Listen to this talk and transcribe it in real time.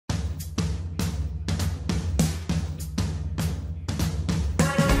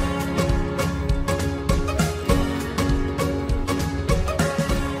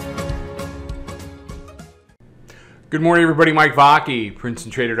Good morning, everybody. Mike Vacchi,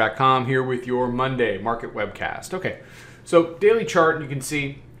 Princetontrader.com, here with your Monday market webcast. Okay, so daily chart, you can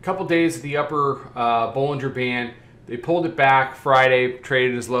see a couple days at the upper Bollinger Band. They pulled it back Friday,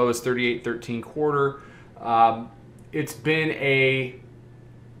 traded as low as 38.13 quarter. It's been a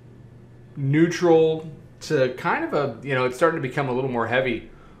neutral to kind of a, it's starting to become a little more heavy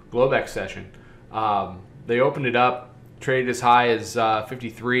Globex session. They opened it up, traded as high as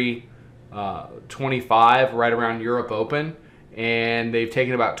 53.25 right around Europe Open, and they've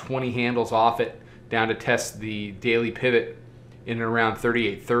taken about 20 handles off it down to test the daily pivot in and around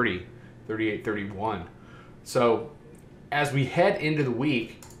 38.30, 38.31. So as we head into the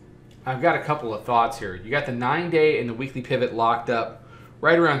week, I've got a couple of thoughts here. You got the 9-day and the weekly pivot locked up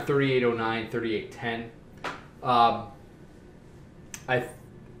right around 38.09, 38.10.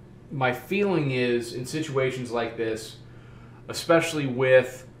 My feeling is in situations like this, especially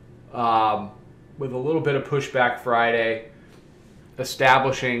with a little bit of pushback Friday,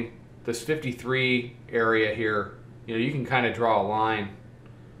 establishing this 53 area here, you can kind of draw a line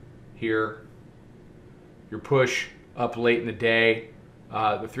here. Your push up late in the day,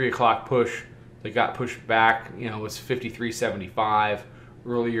 the 3 o'clock push that got pushed back, was 53.75.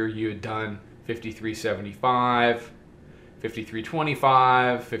 Earlier you had done 53.75,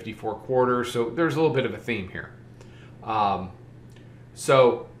 53.25, 54 quarters. So there's a little bit of a theme here.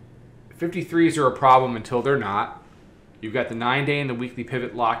 So 53s are a problem until they're not. You've got the 9-day and the weekly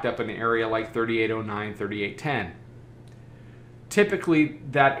pivot locked up in an area like 38.09, 38.10. Typically,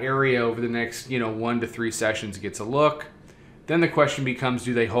 that area over the next 1 to 3 sessions gets a look. Then the question becomes,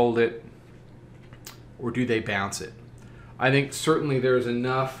 do they hold it or do they bounce it? I think certainly there's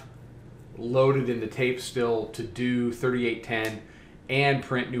enough loaded in the tape still to do 38.10 and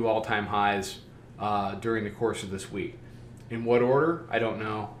print new all-time highs during the course of this week. In what order? I don't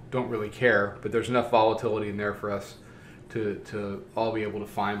know. Don't really care, but there's enough volatility in there for us to all be able to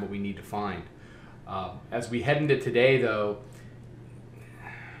find what we need to find. As we head into today, though,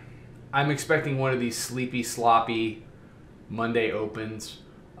 I'm expecting one of these sleepy, sloppy Monday opens.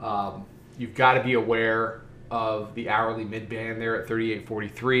 You've got to be aware of the hourly mid-band there at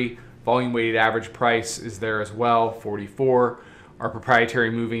 38.43. Volume weighted average price is there as well, 44. Our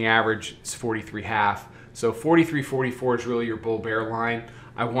proprietary moving average is 43.5. So 43.44 is really your bull-bear line.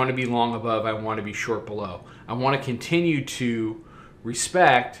 I want to be long above, I want to be short below. I want to continue to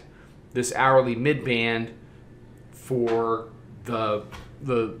respect this hourly mid-band for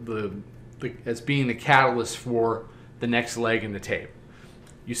as being the catalyst for the next leg in the tape.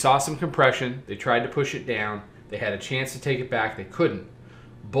 You saw some compression. They tried to push it down. They had a chance to take it back. They couldn't.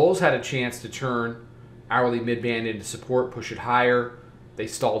 Bulls had a chance to turn hourly mid-band into support, push it higher. They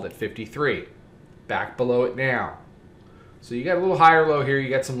stalled at 53. Back below it now. So you got a little higher low here. You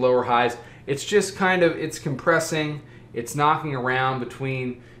got some lower highs. It's just kind of, it's compressing. It's knocking around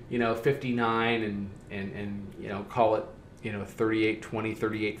between 59 and call it 38.20,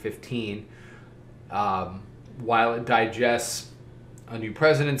 38.15, while it digests a new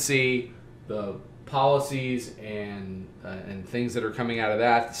presidency, the policies and things that are coming out of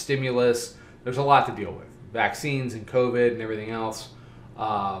that, the stimulus. There's a lot to deal with. Vaccines and COVID and everything else.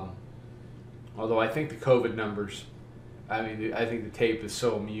 Although I think the COVID numbers, I think the tape is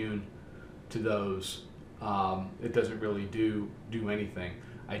so immune to those, it doesn't really do anything.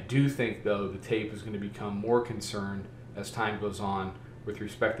 I do think, though, the tape is going to become more concerned as time goes on with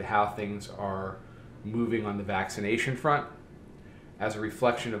respect to how things are moving on the vaccination front as a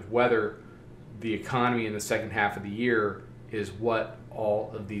reflection of whether the economy in the second half of the year is what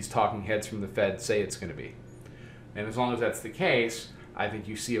all of these talking heads from the Fed say it's going to be. And as long as that's the case, I think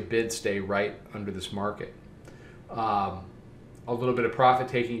you see a bid stay right under this market. A little bit of profit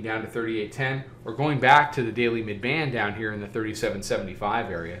taking down to 38.10 or going back to the daily mid-band down here in the 37.75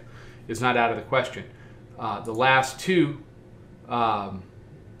 area is not out of the question. The last two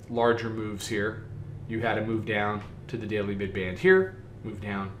larger moves here, you had to move down to the daily mid-band here, move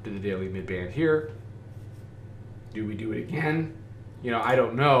down to the daily mid-band here. Do we do it again? I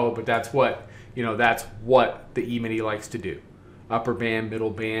don't know, but that's what the E-mini likes to do. Upper band, middle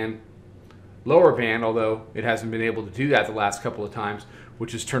band, lower band, although it hasn't been able to do that the last couple of times,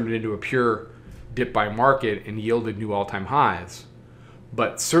 which has turned it into a pure dip by market and yielded new all-time highs.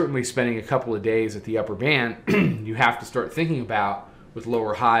 But certainly spending a couple of days at the upper band, you have to start thinking about, with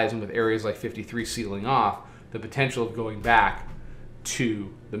lower highs and with areas like 53 sealing off, the potential of going back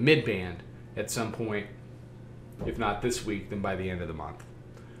to the mid-band at some point, if not this week, then by the end of the month.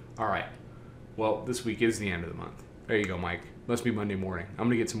 All right. Well, this week is the end of the month. There you go, Mike. Must be Monday morning. I'm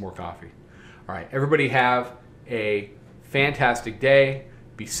going to get some more coffee. All right. Everybody have a fantastic day.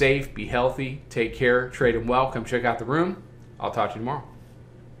 Be safe, be healthy, take care, trade them well. Come check out the room. I'll talk to you tomorrow.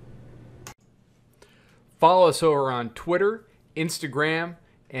 Follow us over on Twitter, Instagram,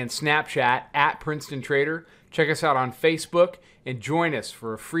 and Snapchat at Princetontrader. Check us out on Facebook and join us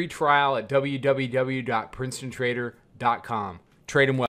for a free trial at www.princetontrader.com. Trade them well.